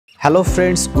Hello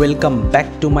friends, welcome back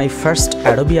to my first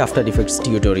Adobe After Effects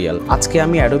tutorial. আজকে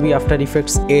আমি Adobe After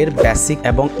Effects এর basic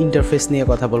এবং interface নিয়ে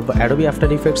কথা বলবো। Adobe After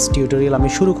Effects টিউটোরিয়াল আমি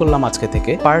শুরু করলাম আজকে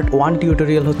থেকে। পার্ট 1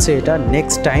 টিউটোরিয়াল হচ্ছে এটা।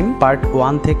 নেক্সট টাইম পার্ট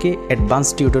 1 থেকে অ্যাডভান্স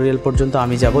টিউটোরিয়াল পর্যন্ত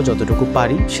আমি যাব যতটুকু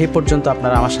পারি। সেই পর্যন্ত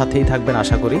আপনারা আমার সাথেই থাকবেন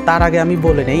আশা করি। তার আগে আমি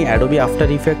বলে নেই Adobe After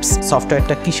Effects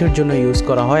সফটওয়্যারটা কিসের জন্য ইউজ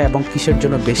করা হয় এবং কিসের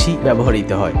জন্য বেশি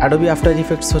ব্যবহৃত হয়। Adobe After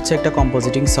Effects হচ্ছে একটা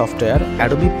কম্পোজিটিং সফটওয়্যার।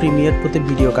 Adobe Premiere প্রতি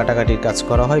ভিডিও কাটাকাটির কাজ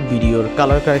করা হয়, ভিডিওর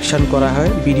কালার কারেকশন করা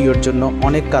হয়, ভিডিওর জন্য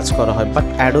অনেক কাজ করা হয়। বাট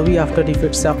Adobe After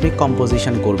Effects এ আপনি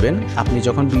কম্পোজিশন করবেন। আপনি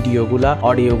যখন ভিডিওগুলা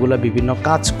অডিওগুলা বিভিন্ন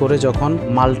কাজ করে যখন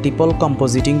মাল্টিপল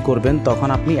কম্পোজিটিং করবেন তখন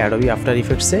আপনি Adobe After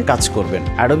Effects এ কাজ করবেন।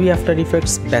 Adobe After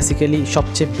Effects বেসিক্যালি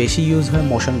সবচেয়ে বেশি ইউজ হয়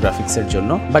মোশন গ্রাফিক্স এর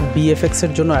জন্য, বাট VFX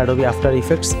এর জন্য Adobe After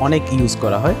Effects অনেক ইউজ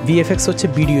করা হয়। VFX হচ্ছে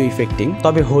ভিডিও ইফেক্টিং,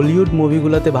 তবে হলিউড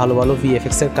মুভিগুলোতে ভালো ভালো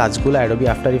VFX এর কাজগুলো Adobe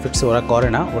After Effects ওরা করে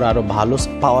না, ওরা আরো ভালো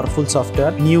পাওয়ারফুল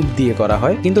সফটওয়্যার নিয়োগ দিয়ে করা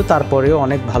হয়। কিন্তু তারপরেও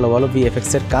অনেক ভালো ভালো VFX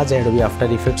এর কাজ Adobe After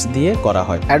Effects দিয়ে করা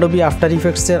হয়। Adobe After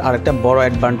Effects এর আরেকটা বড়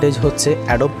অ্যাডভান্টেজ হচ্ছে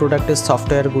Adobe প্রোডাক্টের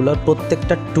সফটওয়্যারগুলোর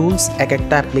প্রত্যেকটা টুলস এক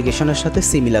একটা অ্যাপ্লিকেশনের সাথে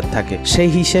সিমিলার থাকে। সেই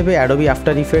হিসেবে Adobe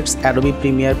After Effects, Adobe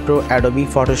Premiere Pro, Adobe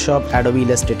Photoshop, Adobe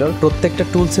Illustrator প্রত্যেকটা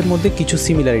টুলসের মধ্যে কিছু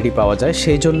সিমিলারিটি পাওয়া যায়।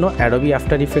 সেই জন্য Adobe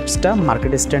After Effectsটা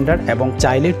মার্কেট স্ট্যান্ডার্ড এবং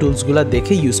চাইলে টুলসগুলো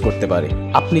দেখে ইউজ করতে পারে।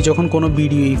 আপনি যখন কোনো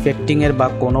ভিডিও ইফেক্টিং এর বা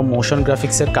কোনো মোশন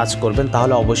গ্রাফিক্সের কাজ করবেন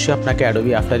তাহলে অবশ্যই আপনাকে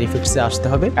Adobe After Effects এ আসতে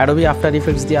হবে। Adobe After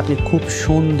Effects দিয়ে আপনি খুব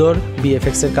সুন্দর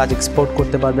VFX এর কাজ এক্সপোর্ট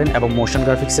করতে পারবেন এবং মোশন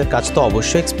গ্রাফিক্স এর কাজ তো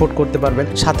অবশ্যই এক্সপোর্ট করতে পারবেন।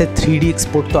 সাথে 3D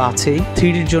এক্সপোর্ট তো আছেই।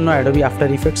 3D এর জন্য Adobe After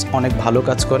Effects অনেক ভালো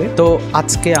কাজ করে। তো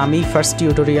আজকে আমি ফার্স্ট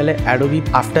টিউটোরিয়ালে Adobe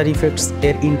After Effects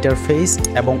এর ইন্টারফেস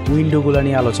এবং উইন্ডোগুলো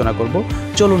নিয়ে আলোচনা করব।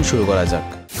 চলুন শুরু করা যাক।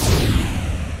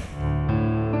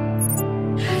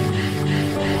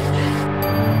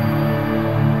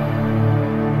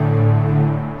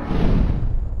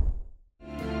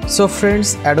 So friends,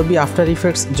 Adobe After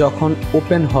Effects যখন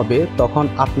ওপেন হবে তখন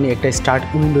আপনি একটা স্টার্ট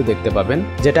উইন্ডো দেখতে পাবেন,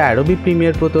 যেটা Adobe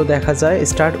Premiere Pro-তেও দেখা যায়।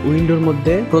 স্টার্ট উইন্ডোর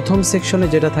মধ্যে প্রথম সেকশনে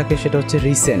যেটা থাকে সেটা হচ্ছে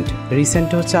রিসেন্ট। রিসেন্ট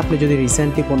হচ্ছে আপনি যদি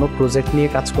রিসেন্টলি কোনো প্রজেক্ট নিয়ে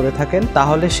কাজ করে থাকেন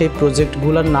তাহলে সেই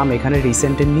প্রজেক্টগুলোর নাম এখানে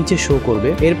রিসেন্টের নিচে শো করবে।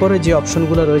 এরপরে যে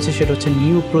অপশনগুলো রয়েছে সেটা হচ্ছে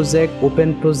new project, open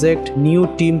project, new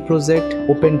team project,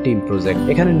 open team project.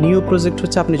 এখানে নিউ প্রজেক্ট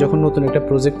হচ্ছে আপনি যখন নতুন একটা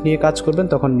প্রজেক্ট নিয়ে কাজ করবেন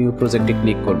তখন নিউ প্রজেক্টে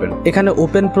ক্লিক করবেন। এখানে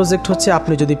ওপেন প্রজেক্ট হচ্ছে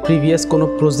আপনি যদি প্রিভিয়াস কোনো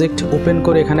প্রজেক্ট ওপেন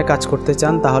করে এখানে কাজ করতে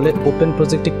চান তাহলে ওপেন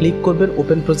প্রজেক্টে ক্লিক করবেন।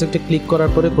 ওপেন প্রজেক্টে ক্লিক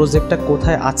করার পরে প্রজেক্টটা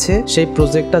কোথায় আছে সেই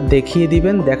প্রজেক্টটা দেখিয়ে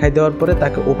দিবেন। দেখাই দেওয়ার পরে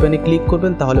তাকে ওপেনে ক্লিক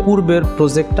করবেন, তাহলে পূর্বের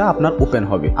প্রজেক্টটা আপনার ওপেন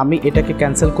হবে। আমি এটাকে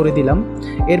ক্যান্সেল করে দিলাম।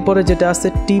 এরপরে যেটা আছে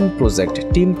টিম প্রজেক্ট।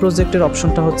 টিম প্রজেক্টের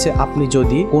অপশনটা হচ্ছে আপনি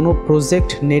যদি কোনো প্রজেক্ট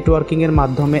নেটওয়ার্কিং এর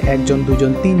মাধ্যমে একজন,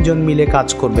 দুজন, তিনজন মিলে কাজ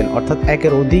করবেন, অর্থাৎ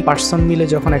একের অধিক পার্সন মিলে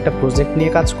যখন একটা প্রজেক্ট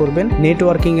নিয়ে কাজ করবেন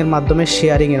নেটওয়ার্কিং এর মাধ্যমে,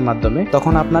 শেয়ারিং এর মাধ্যমে,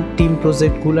 তখন আপনার টিম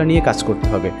প্রজেক্টগুলো নিয়ে কাজ করতে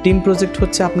হবে। টিম প্রজেক্ট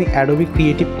হচ্ছে আপনি Adobe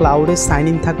ক্রিয়েটিভ ক্লাউডে সাইন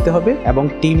ইন থাকতে হবে এবং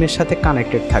টিমের সাথে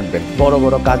কানেক্টেড থাকবেন। বড়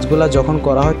বড় কাজগুলো যখন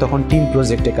করা হয় তখন টিম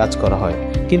প্রজেক্টে কাজ করা হয়,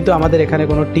 কিন্তু আমাদের এখানে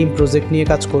কোনো টিম প্রজেক্ট নিয়ে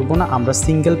কাজ করব না, আমরা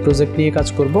সিঙ্গেল প্রজেক্ট নিয়ে কাজ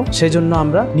করব। সেজন্য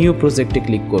আমরা নিউ প্রজেক্টে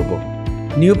ক্লিক করব।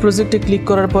 নিউ প্রজেক্টে ক্লিক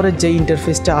করার পরে যে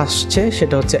ইন্টারফেসটা আসছে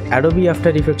সেটা হচ্ছে Adobe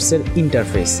After Effects এর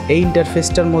ইন্টারফেস। এই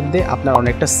ইন্টারফেসটার মধ্যে আপনার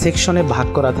অনেকটা সেকশনে ভাগ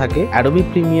করা থাকে। Adobe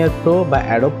Premiere Pro বা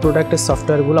Adobe প্রোডাক্টের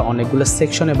সফটওয়্যারগুলো অনেকগুলো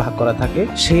সেকশনে ভাগ করা থাকে।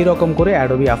 সেই রকম করে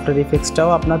Adobe After Effectsটাও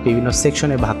আপনার বিভিন্ন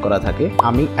সেকশনে ভাগ করা থাকে।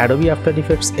 আমি Adobe After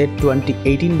Effects এর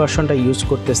 2018 ভার্সনটা ইউজ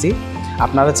করতেছি।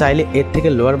 আপনারা চাইলে এর থেকে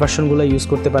লোয়ার ভার্সনগুলো ইউজ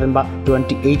করতে পারেন বা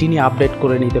 2018-ই আপডেট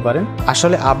করে নিতে পারেন।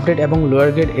 আসলে আপডেট এবং লোয়ার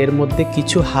গ্রেড এর মধ্যে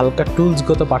কিছু হালকা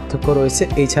টুলসগত পার্থক্য রয়েছে,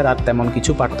 এছাড়া আর তেমন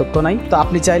কিছু পার্থক্য নাই। তো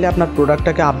আপনি চাইলে আপনার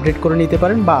প্রোডাক্টটাকে আপডেট করে নিতে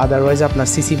পারেন বা আদারওয়াইজ আপনার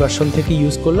সিসি ভার্সন থেকে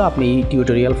ইউজ করলে আপনি এই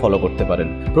টিউটোরিয়াল ফলো করতে পারেন।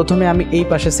 প্রথমে আমি এই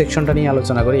পাশের সেকশনটা নিয়ে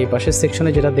আলোচনা করি। এই পাশের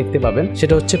সেকশনে যেটা দেখতে পাবেন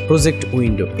সেটা হচ্ছে প্রজেক্ট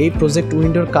উইন্ডো। এই প্রজেক্ট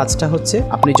উইন্ডোর কাজটা হচ্ছে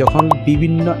আপনি যখন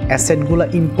বিভিন্ন অ্যাসেটগুলো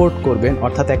ইম্পোর্ট করবেন,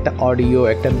 অর্থাৎ একটা অডিও,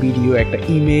 একটা ভিডিও, একটা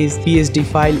image, PSD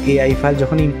file, AI file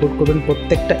যখন ইম্পোর্ট করবেন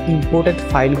প্রত্যেকটা ইম্পোর্টেড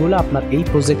ফাইলগুলো আপনার এই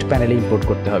প্রজেক্ট প্যানেলে ইম্পোর্ট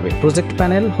করতে হবে। প্রজেক্ট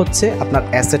প্যানেল হচ্ছে আপনার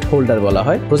অ্যাসেট হোল্ডার বলা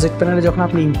হয়। প্রজেক্ট প্যানেলে যখন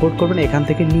আপনি ইম্পোর্ট করবেন এখান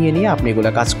থেকে নিয়ে আপনি এগুলো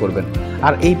কাজ করবেন।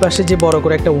 আর এই পাশে যে বড়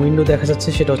করে একটা উইন্ডো দেখা যাচ্ছে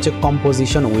সেটা হচ্ছে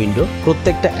কম্পোজিশন উইন্ডো।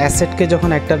 প্রত্যেকটা অ্যাসেটকে যখন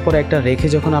একটার পর একটা রেখে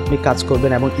যখন আপনি কাজ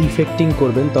করবেন এবং ইফেক্টিং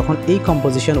করবেন তখন এই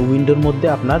কম্পোজিশন উইন্ডোর মধ্যে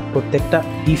আপনার প্রত্যেকটা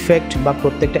ইফেক্ট বা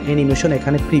প্রত্যেকটা অ্যানিমেশন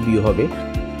এখানে প্রিভিউ হবে।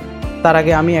 তার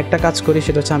আগে আমি একটা কাজ করি,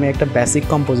 সেটা হচ্ছে আমি একটা বেসিক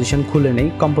কম্পোজিশন খুলে নেই।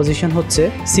 কম্পোজিশন হচ্ছে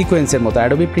সিকোয়েন্সের মতো।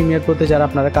 অ্যাডোবি প্রিমিয়ার প্রোতে যারা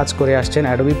আপনারা কাজ করে আসছেন,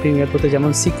 অ্যাডোবি প্রিমিয়ার প্রোতে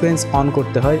যেমন সিকোয়েন্স অন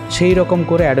করতে হয়, সেই রকম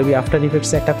করে অ্যাডোবি আফটার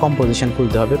ইফেক্টসে একটা কম্পোজিশন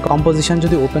খুলতে হবে। কম্পোজিশন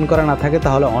যদি ওপেন করা না থাকে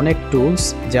তাহলে অনেক টুলস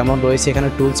যেমন রয়েছে এখানে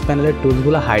টুলস প্যানেলের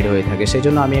টুলসগুলো হাইড হয়ে থাকে, সেই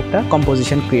জন্য আমি একটা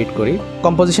কম্পোজিশন ক্রিয়েট করি।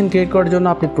 কম্পোজিশন ক্রিয়েট করার জন্য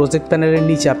আপনি প্রজেক্ট প্যানেলের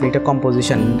নিচে আপনি একটা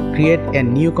composition create a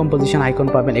new composition icon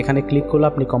পাবেন। এখানে ক্লিক করলে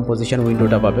আপনি কম্পোজিশন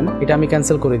উইন্ডোটা পাবেন। এটা আমি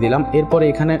ক্যান্সেল করে দিলাম। এরপরে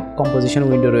এখানে কম্পোজিশন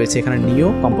উইন্ডো রয়েছে, এখানে নিউ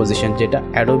কম্পোজিশন, যেটা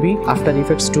অ্যাডোবি আফটার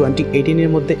ইফেক্টস 2018 এর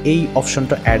মধ্যে এই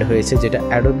অপশনটা অ্যাড হয়েছে, যেটা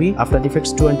অ্যাডোবি আফটার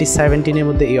ইফেক্টস 2017 এর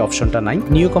মধ্যে এই অপশনটা নাই।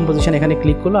 নিউ কম্পোজিশন এখানে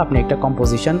ক্লিক করলে আপনি একটা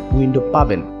কম্পোজিশন উইন্ডো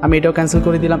পাবেন। আমি এটাও ক্যান্সেল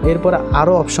করে দিলাম। এরপরে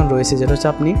আরো অপশন রয়েছে, যেটা হচ্ছে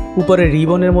আপনি উপরে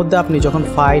রিবনের মধ্যে আপনি যখন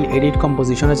ফাইল এডিট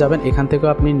কম্পোজিশনে যাবেন, এখান থেকে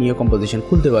আপনি নিউ কম্পোজিশন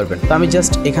খুলতে পারবেন। তো আমি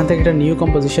জাস্ট এখান থেকে একটা নিউ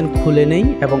কম্পোজিশন খুলে নেই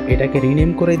এবং এটাকে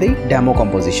রিনেম করে দেই ডেমো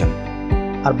কম্পোজিশন।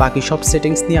 আর বাকি সব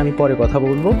সেটিংস নিয়ে আমি পরে কথা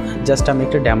বলবো। জাস্ট আমি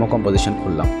একটা ডেমো কম্পোজিশন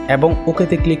খুললাম এবং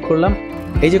ওকেতে ক্লিক করলাম।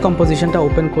 এই যে কম্পোজিশনটা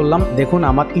ওপেন করলাম, দেখুন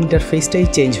আমার ইন্টারফেসটাই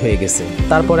চেঞ্জ হয়ে গেছে।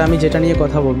 তারপরে আমি যেটা নিয়ে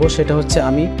কথা বলবো সেটা হচ্ছে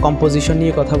আমি কম্পোজিশন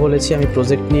নিয়ে কথা বলেছি, আমি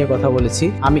প্রজেক্ট নিয়ে কথা বলেছি।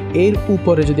 আমি এর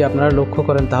উপরে যদি আপনারা লক্ষ্য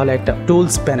করেন তাহলে একটা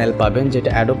টুলস প্যানেল পাবেন, যেটা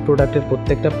অ্যাডোব প্রোডাক্টের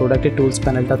প্রত্যেকটা প্রোডাক্টের টুলস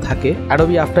প্যানেলটা থাকে।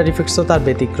 অ্যাডোবি আফটার ইফেক্টসও তার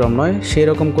ব্যতিক্রম নয়। সেই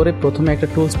রকম করে প্রথমে একটা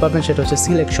টুলস পাবেন, সেটা হচ্ছে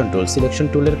সিলেকশন টুল। সিলেকশন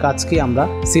টুলের কাজ কি, আমরা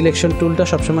সিলেকশন টুলটা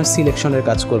সবসময় সিলেকশনের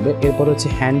কাজ করবে। এরপর হচ্ছে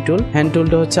হ্যান্ড টুল। হ্যান্ড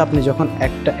টুলটা হচ্ছে আপনি যখন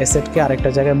একটা অ্যাসেটকে আরেকটা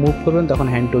জায়গায় মুভ করবেন তখন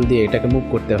হ্যান্ড টুল দিয়ে এটাকে মুভ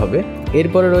করতে হবে।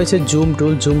 এরপরে রয়েছে জুম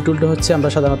টুল। জুম টুলটা হচ্ছে আমরা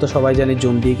সাধারণত সবাই জানি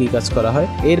জুম দিয়ে কি কাজ করা হয়।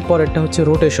 এরপরেরটা হচ্ছে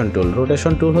রোটেশন টুল।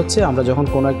 রোটেশন টুল হচ্ছে আমরা যখন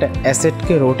কোনো একটা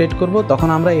অ্যাসেটকে রোটেট করব তখন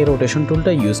আমরা এই রোটেশন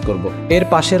টুলটা ইউজ করব। এর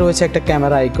পাশে রয়েছে একটা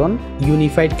ক্যামেরা আইকন,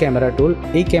 ইউনিফাইড ক্যামেরা টুল।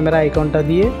 এই ক্যামেরা আইকনটা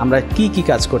দিয়ে আমরা কি কি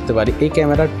কাজ করতে পারি। এই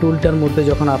ক্যামেরা টুলটার মধ্যে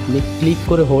যখন আপনি ক্লিক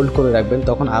করে হোল্ড করে রাখবেন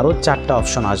তখন আরো 4টা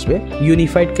অপশন আসবে।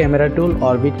 ইউনিফাইড ক্যামেরা টুল,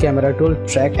 অরবিট ক্যামেরা টুল,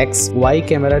 ট্র্যাক এক্স ওয়াই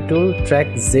ক্যামেরা টুল, ট্র্যাক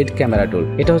জেড ক্যামেরা টুল।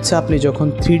 এটা হচ্ছে আপনি যখন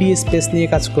 3D স্পেস নিয়ে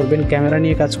কাজ করবেন, ক্যামেরা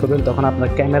নিয়ে কাজ করবেন, তখন আপনার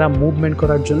ক্যামেরা মুভমেন্ট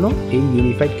করার জন্য এই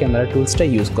ইউনিফাইড ক্যামেরা টুলসটা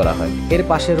ইউজ করা হয়। এর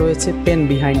পাশে রয়েছে পেন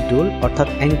বিহাইন্ড টুল অর্থাৎ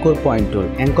অ্যাঙ্কর পয়েন্ট টুল।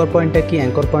 অ্যাঙ্কর পয়েন্টটা কি?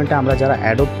 অ্যাঙ্কর পয়েন্টটা আমরা যারা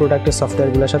অ্যাডোব প্রোডাক্টের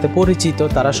সফটওয়্যারগুলোর সাথে পরিচিত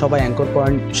তারা সবাই অ্যাঙ্কর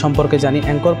পয়েন্ট সম্পর্কে জানি।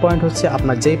 অ্যাঙ্কর পয়েন্ট হচ্ছে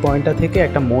আপনার যেই পয়েন্টটা থেকে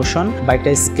একটা মোশন বা একটা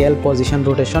স্কেল, পজিশন,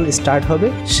 রোটেশন স্টার্ট হবে,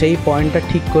 সেই পয়েন্টটা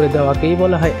ঠিক করে দেওয়াকেই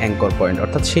বলা হয় অ্যাঙ্কর পয়েন্ট,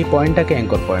 অর্থাৎ সেই পয়েন্টটাকে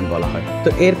অ্যাঙ্কর পয়েন্ট বলা হয়। তো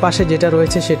এর পাশে যেটা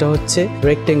রয়েছে সেটা হচ্ছে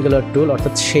রেক্টেঙ্গুলার টুল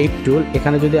অর্থাৎ শেপ টুল।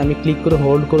 এখানে যদি আমি ক্লিক করে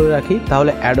হোল্ড করে রাখি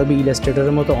তাহলে অ্যাডোবি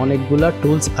ইলাস্ট্রেটরের মতো অনেকগুলা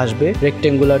টুলস আসবে।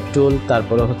 রেক্টেঙ্গুলার টুল,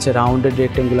 তারপরে হচ্ছে রাউন্ডেড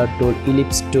রেক্টেঙ্গুলার টুল,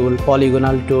 ইলিপস টুল,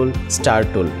 পলিগোনাল টুল, স্টার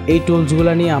টুল। এই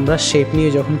টুলসগুলো নিয়ে আমরা শেপ নিয়ে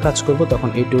যখন কাজ করব তখন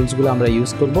এই টুলসগুলো আমরা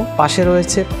ইউজ করব। পাশে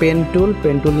রয়েছে পেন টুল।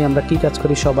 পেন টুল নিয়ে আমরা কি কাজ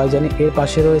করি সবাই জানি। এর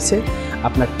পাশে রয়েছে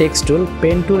আপনার টেক্সট টুল।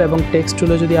 পেন টুল এবং টেক্সট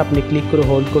টুলে যদি আপনি ক্লিক করে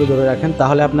হোল্ড করে ধরে রাখেন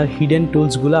তাহলে আপনার হিডেন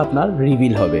টুলসগুলো আপনার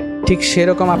রিভিল হবে। ঠিক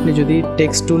সেরকম আপনি যদি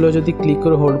টেক্সট টুলও যদি ক্লিক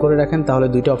করে হোল্ড করে রাখেন তাহলে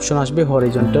দুইটা অপশন আসবে,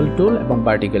 হরিজন্টাল টুল এবং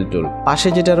ভার্টিক্যাল টুল। পাশে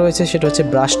যেটা রয়েছে সেটা হচ্ছে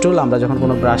ব্রাশ টুল। আমরা যখন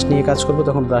কোনো ব্রাশ নিয়ে কাজ করব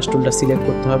তখন ব্রাশ টুলটা সিলেক্ট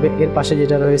করতে হবে। এর পাশে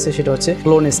যেটা রয়েছে সেটা হচ্ছে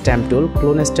ক্লোন স্ট্যাম্প টুল।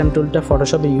 ক্লোন স্ট্যাম্প টুলটা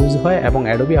ফটোশপে ইউজ হয় এবং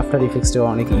অ্যাডোবি আফটার ইফেক্টসেও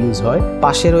অনেক ইউজ হয়।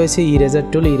 পাশে রয়েছে ইরেজার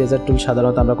টুল। ইরেজার টুল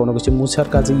সাধারণত আমরা কোনো কিছু মুছার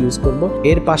কাজে ইউজ করব।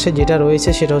 এর পাশে যেটা রয়েছে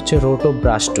সেটা হচ্ছে রোটো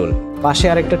ব্রাশ টুল। পাশে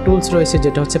আরেকটা টুলস রয়েছে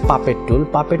যেটা হচ্ছে পাপেট টুল।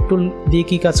 পাপেট টুল দিয়ে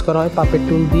কি কাজ করা হয়? পাপেট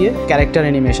টুল দিয়ে ক্যারেক্টার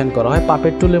অ্যানিমেশন করা হয়।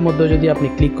 পাপেট টুলের মধ্যে যদি আপনি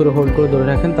ক্লিক করে হোল্ড করে ধরে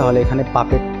রাখেন তাহলে এখানে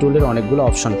পাপেট টুলের অনেকগুলো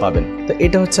অপশন পাবেন। তো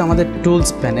এটা হচ্ছে আমাদের টুলস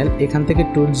প্যানেল। এখান থেকে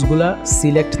টুলসগুলা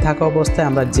সিলেক্ট থাকা অবস্থায়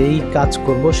আমরা যেই কাজ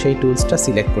করব সেই টুলসটা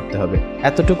সিলেক্ট করতে হবে।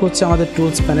 এতটুকু হচ্ছে আমাদের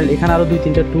টুলস প্যানেল। এখানে আরো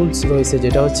 2-3টা টুলস রয়েছে,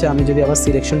 যেটা হচ্ছে আমি যদি আবার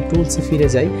সিলেকশন টুলসে ফিরে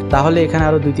যাই তাহলে এখানে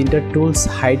আরো 2-3টা টুলস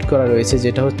হাইড করা রয়েছে,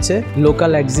 যেটা হচ্ছে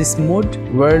local Axis mode,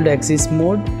 world Axis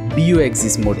mode, bio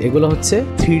Axis mode. এগুলো হচ্ছে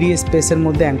 3D স্পেসের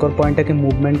মধ্যে অ্যাঙ্কর পয়েন্টটাকে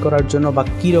মুভমেন্ট করার জন্য বা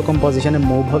কি রকম পজিশনে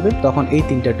মুভ হবে তখন এই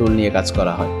 3টা টুল নিয়ে কাজ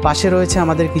করা হয়। পাশে রয়েছে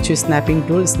আমাদের কিছু স্ন্যাপিং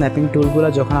টুল। স্ন্যাপিং টুলগুলো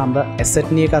যখন আমরা অ্যাসেট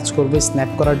নিয়ে কাজ করব,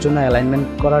 স্ন্যাপ করার জন্য, অ্যালাইনমেন্ট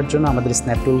করার জন্য আমাদের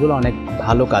স্ন্যাপ টুলগুলো অনেক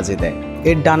ভালো কাজে দেয়।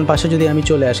 এর ডান পাশে যদি আমি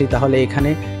চলে আসি তাহলে এখানে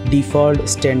default,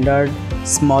 standard,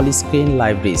 small screen,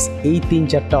 libraries, এই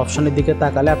 3-4টা অপশনের দিকে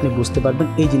তাকালে আপনি বুঝতে পারবেন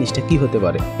এই জিনিসটা কি হতে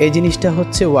পারে। এই জিনিসটা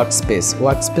হচ্ছে ওয়ার্কস্পেস।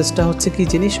 ওয়ার্কস্পেসটা হচ্ছে কি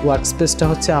জিনিস? ওয়ার্কস্পেসটা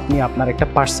হচ্ছে আপনি আপনার একটা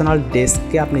পার্সোনাল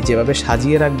ডেস্ককে আপনি যেভাবে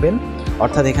সাজিয়ে রাখবেন,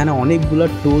 অর্থাৎ এখানে অনেকগুলো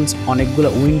টুলস, অনেকগুলো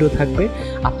উইন্ডো থাকবে।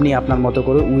 আপনি আপনার মতো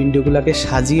করে উইন্ডোগুলোকে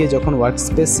সাজিয়ে যখন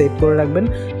ওয়ার্কস্পেস সেভ করে রাখবেন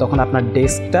তখন আপনার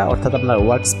ডেস্কটা অর্থাৎ আপনার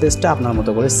ওয়ার্কস্পেসটা আপনার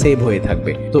মতো করে সেভ হয়ে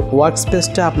থাকবে। তো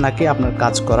ওয়ার্কস্পেসটা আপনাকে আপনার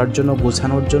কাজ করার জন্য,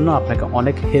 বোঝানোর জন্য আপনাকে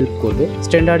অনেক হেল্প করবে।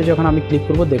 স্ট্যান্ডার্ডে যখন আমি ক্লিক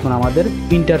করব দেখুন আমাদের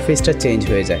ইন্টারফেসটা চেঞ্জ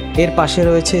হয়ে যায়। এর পাশে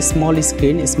রয়েছে স্মল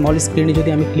স্ক্রিন। স্মল স্ক্রিনে যদি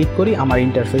আমি ক্লিক করি আমার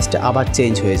ইন্টারফেসটা আবার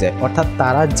চেঞ্জ হয়ে যায়। অর্থাৎ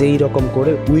তারা যেই রকম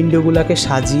করে উইন্ডোগুলোকে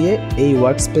সাজিয়ে এই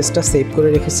ওয়ার্কস্পেসটা সেভ করে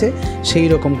রেখেছে সেই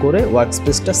রকম করে ওয়ার্ক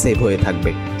স্পেসটা সেভ হয়ে থাকবে।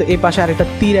 তো এই পাশে আরেকটা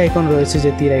তীর আইকন রয়েছে,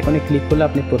 যে তীর আইকনে ক্লিক করলে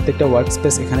আপনি প্রত্যেকটা ওয়ার্ক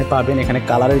স্পেস এখানে পাবেন। এখানে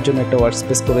কালারের জন্য একটা ওয়ার্ক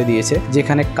স্পেস করে দিয়েছে,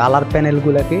 যেখানে কালার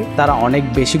প্যানেলগুলোকে তারা অনেক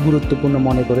বেশি গুরুত্বপূর্ণ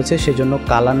মনে করেছে, সেজন্য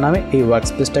কালার নামে এই ওয়ার্ক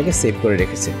স্পেসটাকে সেভ করে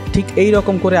রেখেছে। ঠিক এই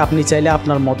রকম করে আপনি চাইলে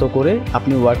আপনার মতো করে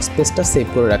আপনি ওয়ার্ক স্পেসটা সেভ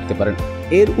করে রাখতে পারেন।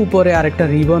 এর উপরে আরেকটা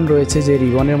রিবন রয়েছে, যে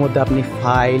রিবনের মধ্যে আপনি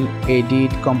file,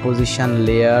 edit, composition,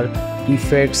 layer,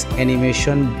 effects,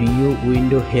 animation, view,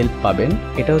 window, help পাবেন।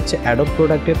 এটা হচ্ছে অ্যাডোব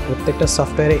প্রোডাক্টের প্রত্যেকটা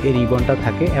সফটওয়্যারে এই রিবনটা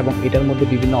থাকে এবং এটার মধ্যে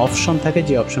বিভিন্ন অপশন থাকে,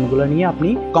 যে অপশনগুলো নিয়ে আপনি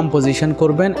কম্পোজিশন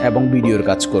করবেন এবং ভিডিওর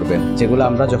কাজ করবেন, যেগুলো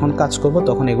আমরা যখন কাজ করব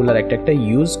তখন এগুলোর একটা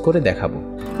ইউজ করে দেখাবো।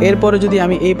 এরপরে যদি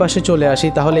আমি এই পাশে চলে আসি,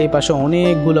 তাহলে এই পাশে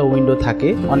অনেকগুলো উইন্ডো থাকে,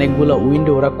 অনেকগুলো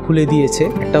উইন্ডো ওরা খুলে দিয়েছে।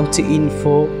 একটা হচ্ছে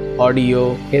ইনফো, অডিও,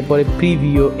 এরপরে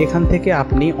প্রিভিউ। এখান থেকে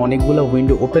আপনি অনেকগুলো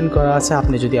উইন্ডো ওপেন করা আছে,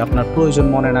 আপনি যদি আপনার প্রয়োজন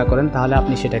মনে না করেন তাহলে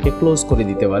আপনি সেটাকে ক্লোজ করে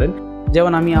দিতে পারেন।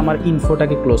 যেমন আমি আমার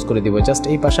ইনফোটাকে ক্লোজ করে দিব, জাস্ট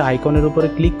এই পাশে আইকনের উপরে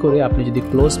ক্লিক করে আপনি যদি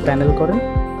ক্লোজ প্যানেল করেন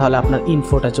তাহলে আপনার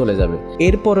ইনফোটা চলে যাবে।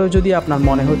 এরপরেও যদি আপনার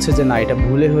মনে হচ্ছে যে না, এটা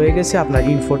ভুলে হয়ে গেছে, আপনার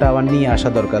ইনফোটা আবার নিয়ে আসা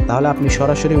দরকার, তাহলে আপনি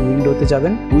সরাসরি উইন্ডোতে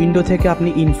যাবেন, উইন্ডো থেকে আপনি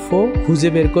ইনফো খুঁজে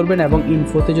বের করবেন এবং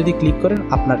ইনফোতে যদি ক্লিক করেন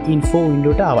আপনার ইনফো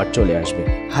উইন্ডোটা আবার চলে আসবে।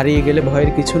 হারিয়ে গেলে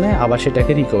ভয়ের কিছু নেই, আবার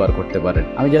সেটাকে রিকভার করতে পারেন।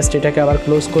 আমি জাস্ট এটাকে আবার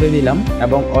ক্লোজ করে দিলাম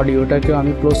এবং অডিওটাকেও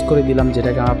আমি ক্লোজ করে দিলাম,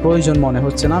 যেটাকে আমার প্রয়োজন মনে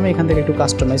হচ্ছে না। আমি এখান থেকে একটু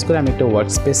কাস্টমাইজ করে আমি একটা ওয়ার্ক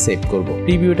স্পেস সেভ করব।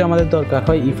 প্রিভিউটা আমাদের দরকার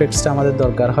হয়, ইফেক্টসটা আমাদের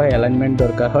দরকার হয়, অ্যালাইনমেন্ট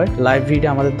দরকার হয়, লাইব্রেরিটা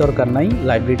আমাদের দরকার নাই,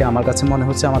 লাইব্রেরিটা আমার কাছে মনে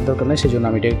হচ্ছে আমার দরকার নেই, সেজন্য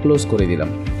আমি এটাকে ক্লোজ করে দিলাম।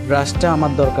 ব্রাশটা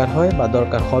আমার দরকার হয় বা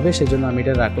দরকার হবে, সেজন্য আমি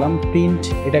এটা রাখলাম। প্রিন্ট,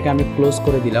 এটাকে আমি ক্লোজ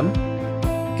করে দিলাম।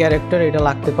 ক্যারেক্টার, এটা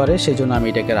লাগতে পারে, সেজন্য আমি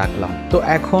এটাকে রাখলাম। তো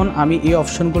এখন আমি এই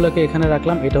অপশনগুলোকে এখানে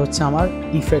রাখলাম। এটা হচ্ছে আমার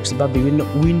ইফেক্টস বা বিভিন্ন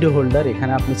উইন্ডো হোল্ডার।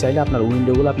 এখানে আপনি চাইলে আপনার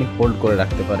উইন্ডোগুলো আপনি হোল্ড করে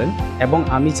রাখতে পারেন এবং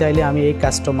আমি চাইলে আমি এই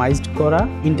কাস্টমাইজড করা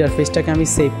ইন্টারফেসটাকে আমি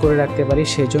সেভ করে রাখতে পারি।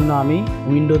 সেজন্য আমি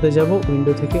উইন্ডোতে যাব,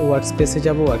 উইন্ডো থেকে ওয়ার্ক স্পেসে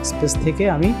যাব, ওয়ার্ক স্পেস থেকে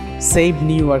আমি সেভ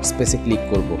নিউ ওয়ার্ক স্পেসে ক্লিক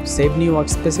করব। সেভ নিউ ওয়ার্ক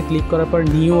স্পেসে ক্লিক করার পর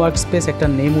নিউ ওয়ার্ক স্পেস একটা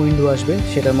নেম উইন্ডো আসবে,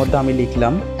 সেটার মধ্যে আমি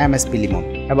লিখলাম MSPLEMON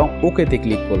এবং ওকেতে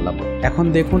ক্লিক করলাম। এখন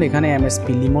দেখুন এখানে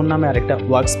MSPLEMON নামে আরেকটা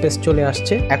ওয়ার্ক স্পেস চলে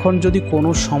আসছে। এখন যদি কোনো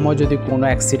সময় যদি কোনো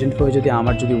অ্যাক্সিডেন্ট হয়ে যদি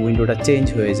আমার যদি উইন্ডোটা চেঞ্জ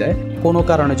হয়ে যায়, কোনো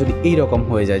কারণে যদি এইরকম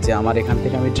হয়ে যায় যে আমার এখান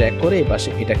থেকে আমি ড্র্যাগ করে এই পাশে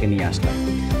এটাকে নিয়ে আসলাম,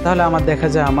 তাহলে আমার দেখা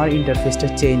যায় আমার ইন্টারফেসটা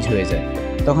চেঞ্জ হয়ে যায়।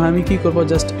 তখন আমি কি করব,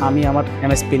 জাস্ট আমি আমার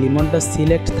MSPLEMONটা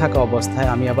সিলেক্ট থাকা অবস্থায়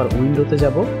আমি আবার উইন্ডোতে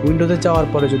যাব। উইন্ডোতে যাওয়ার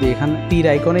পরে যদি এখানে তীর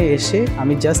আইকনে এসে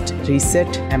আমি just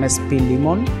reset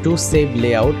MSPLEMON to save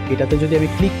layout, এটাতে যদি আমি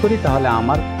ক্লিক করি তাহলে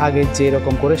আমার আগে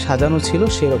যেরকম করে সাজানো ছিল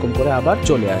সেরকম করে আবার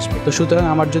চলে আসবে। তো সুতরাং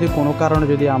আমার যদি কোনো কারণে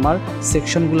যদি আমার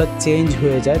সেকশনগুলো চেঞ্জ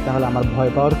হয়ে যায় তাহলে আমার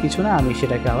ভয় পাওয়ার কিছু না, আমি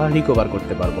সেটাকে আবার রিকভার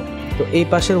করতে পারবো। তো এই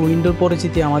পাশের উইন্ডোর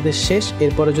পরিচিতি আমাদের শেষ।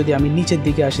 এরপরে যদি আমি নিচের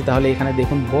দিকে আসি তাহলে এখানে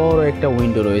দেখুন বড় একটা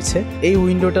উইন্ডো রয়েছে। এই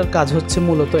উইন্ডোটার কাজ হচ্ছে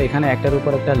মূলত এখানে একটার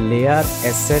উপর একটা লেয়ার,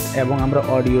 অ্যাসেট এবং আমরা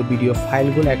অডিও ভিডিও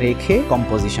ফাইলগুলো রেখে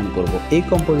কম্পোজিশন করব। এই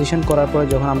কম্পোজিশন করার পরে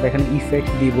যখন আমরা এখানে ইফেক্ট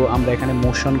দিব, আমরা এখানে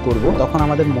মোশন করব, তখন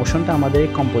আমাদের মোশনটা আমাদের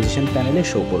এই কম্পোজিশন প্যানেলে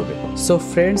শো করবে। সো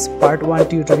ফ্রেন্ডস, পার্ট 1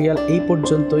 টিউটোরিয়াল এই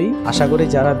পর্যন্তই। আশা করি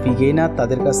যারা বিগিনার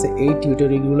তাদের কাছে এই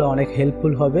টিউটোরিয়ালগুলো অনেক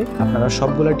হেল্পফুল হবে। আপনারা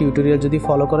সবগুলো টিউটোরিয়াল যদি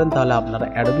ফলো করেন তাহলে আপনারা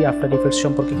অ্যাডোবি আফটার ইফেক্টস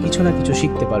সম্পর্কে কিছু না কিছু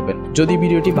শিখতে পারবেন। যদি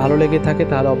ভিডিওটি ভালো লেগে থাকে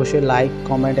তাহলে অবশ্যই লাইক,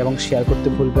 কমেন্ট এবং শেয়ার করতে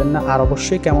ভুলবেন না। আর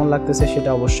অবশ্যই কেমন লাগতেছে সেটা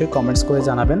অবশ্যই কমেন্টস করে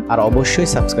জানাবেন আর অবশ্যই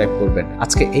সাবস্ক্রাইব করবেন।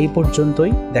 আজকে এই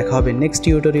পর্যন্তই, দেখা হবে নেক্সট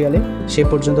টিউটোরিয়ালে। সে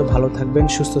পর্যন্ত ভালো থাকবেন,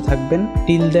 সুস্থ থাকবেন।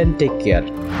 Till then, take care.